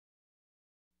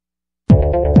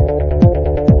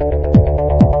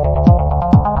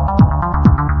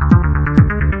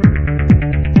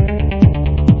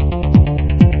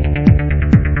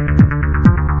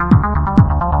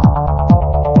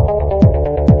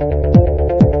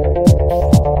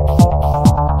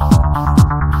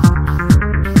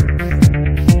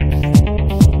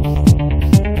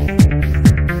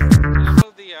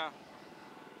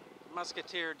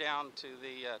shear down to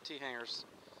the T-hangers.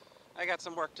 I got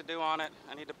some work to do on it.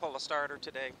 I need to pull a starter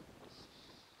today.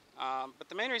 But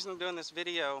the main reason I'm doing this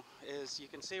video is you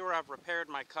can see where I've repaired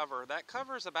my cover. That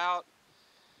cover is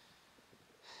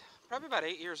probably about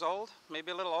 8 years old,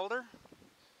 maybe a little older.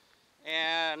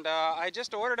 And I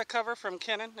just ordered a cover from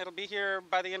Canon. It'll be here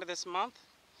by the end of this month.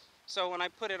 So when I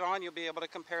put it on, you'll be able to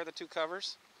compare the two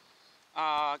covers.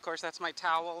 Of course, that's my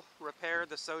towel repaired,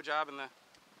 the sew job in the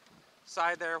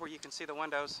side there where you can see the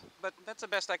windows. But that's the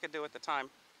best I could do at the time.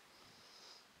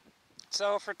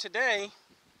 So for today,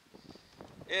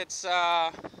 it's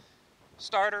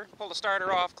starter, pull the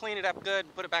starter off, clean it up good,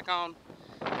 put it back on.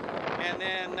 And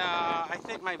then I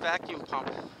think my vacuum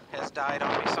pump has died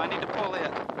on me, so I need to pull it,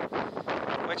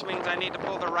 which means I need to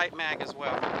pull the right mag as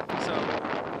well. So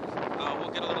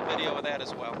we'll get a little video of that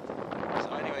as well.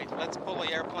 So anyway, let's pull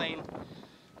the airplane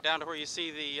down to where you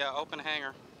see the open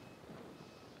hangar.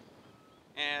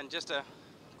 And just a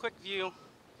quick view.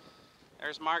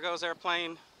 There's Margot's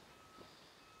airplane.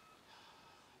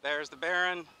 There's the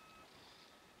Baron.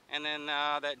 And then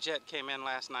that jet came in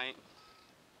last night.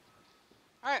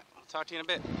 Alright, I'll talk to you in a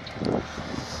bit.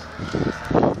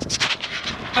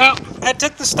 Well, I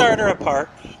took the starter apart.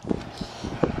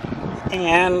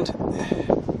 And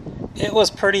it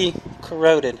was pretty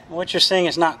corroded. What you're seeing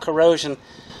is not corrosion.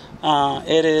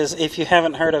 It is, if you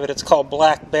haven't heard of it, it's called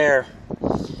Black Bear.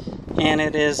 And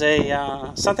it is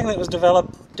something that was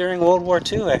developed during World War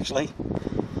II, actually.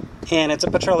 And it's a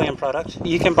petroleum product.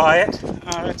 You can buy it.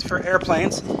 It's for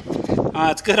airplanes.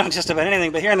 It's good on just about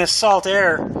anything. But here in this salt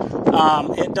air,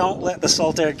 it don't let the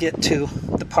salt air get to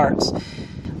the parts.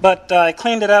 But I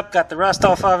cleaned it up, got the rust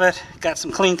off of it, got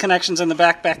some clean connections in the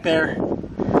back there.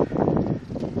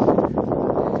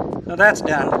 So that's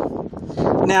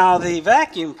done. Now the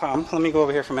vacuum pump, let me go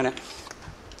over here for a minute.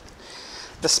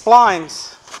 The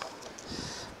splines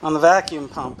on the vacuum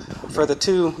pump for the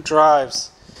two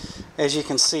drives, as you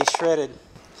can see, shredded.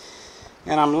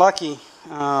 And I'm lucky,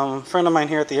 a friend of mine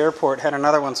here at the airport had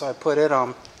another one, so I put it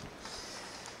on.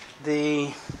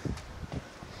 The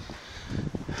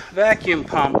vacuum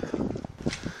pump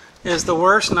is the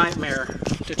worst nightmare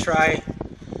to try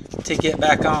to get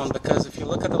back on, because if you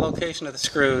look at the location of the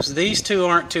screws, these two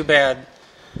aren't too bad.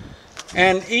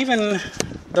 And even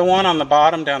the one on the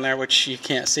bottom down there, which you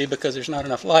can't see because there's not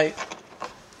enough light,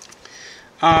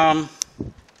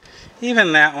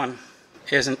 even that one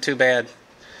isn't too bad.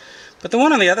 But the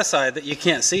one on the other side that you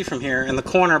can't see from here in the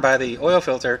corner by the oil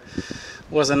filter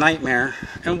was a nightmare.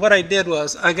 And what I did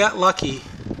was I got lucky.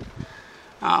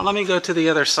 Let me go to the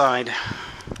other side.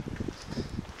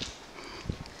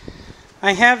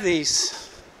 I have these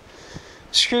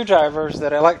screwdrivers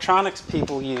that electronics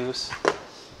people use,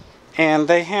 and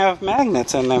they have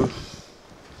magnets in them,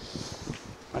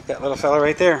 like that little fella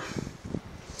right there.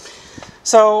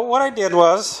 So what I did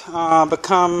was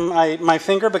my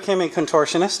finger became a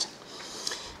contortionist,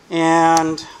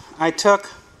 and I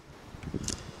took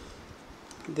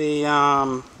the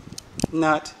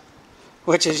nut,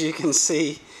 which, as you can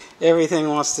see, everything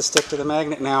wants to stick to the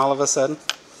magnet now all of a sudden.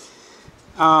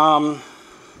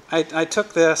 I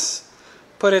took this,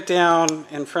 put it down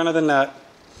in front of the nut,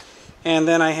 and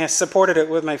then I supported it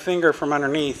with my finger from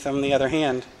underneath on the other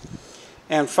hand,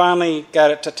 and finally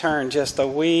got it to turn just a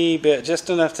wee bit, just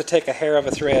enough to take a hair of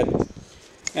a thread,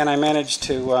 and I managed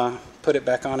to put it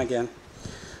back on again.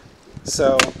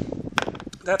 So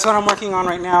that's what I'm working on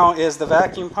right now, is the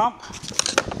vacuum pump.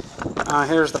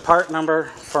 Here's the part number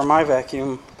for my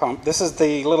vacuum pump. This is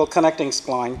the little connecting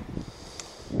spline.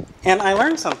 And I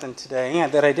learned something today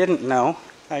that I didn't know.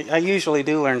 I usually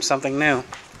do learn something new.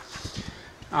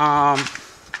 Let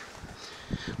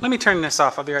me turn this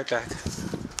off. I'll be right back.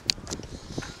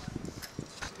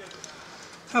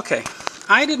 Okay.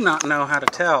 I did not know how to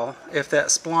tell if that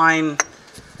spline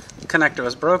connector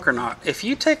was broke or not. If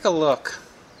you take a look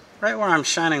right where I'm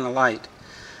shining the light,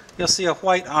 you'll see a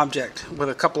white object with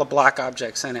a couple of black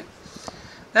objects in it.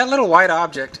 That little white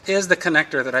object is the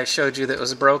connector that I showed you that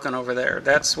was broken over there.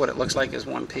 That's what it looks like, is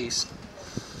one piece.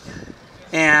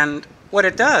 And what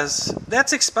it does,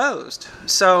 that's exposed.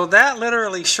 So that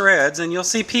literally shreds, and you'll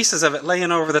see pieces of it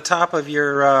laying over the top of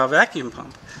your vacuum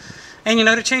pump. And you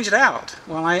know to change it out.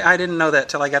 Well, I didn't know that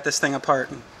till I got this thing apart.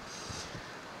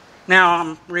 Now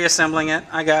I'm reassembling it.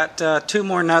 I got 2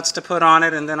 more nuts to put on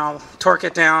it, and then I'll torque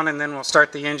it down, and then we'll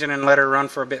start the engine and let her run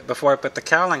for a bit before I put the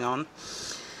cowling on.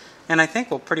 And I think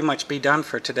we'll pretty much be done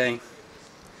for today.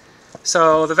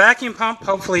 So the vacuum pump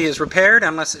hopefully is repaired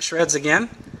unless it shreds again.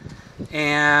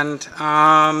 And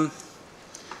the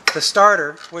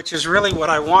starter, which is really what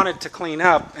I wanted to clean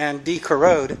up and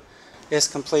decorrode, is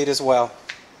complete as well.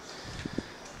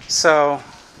 So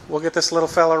we'll get this little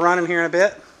fella running here in a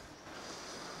bit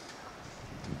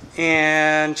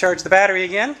and charge the battery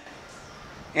again,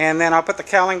 and then I'll put the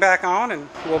cowling back on and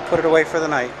we'll put it away for the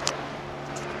night.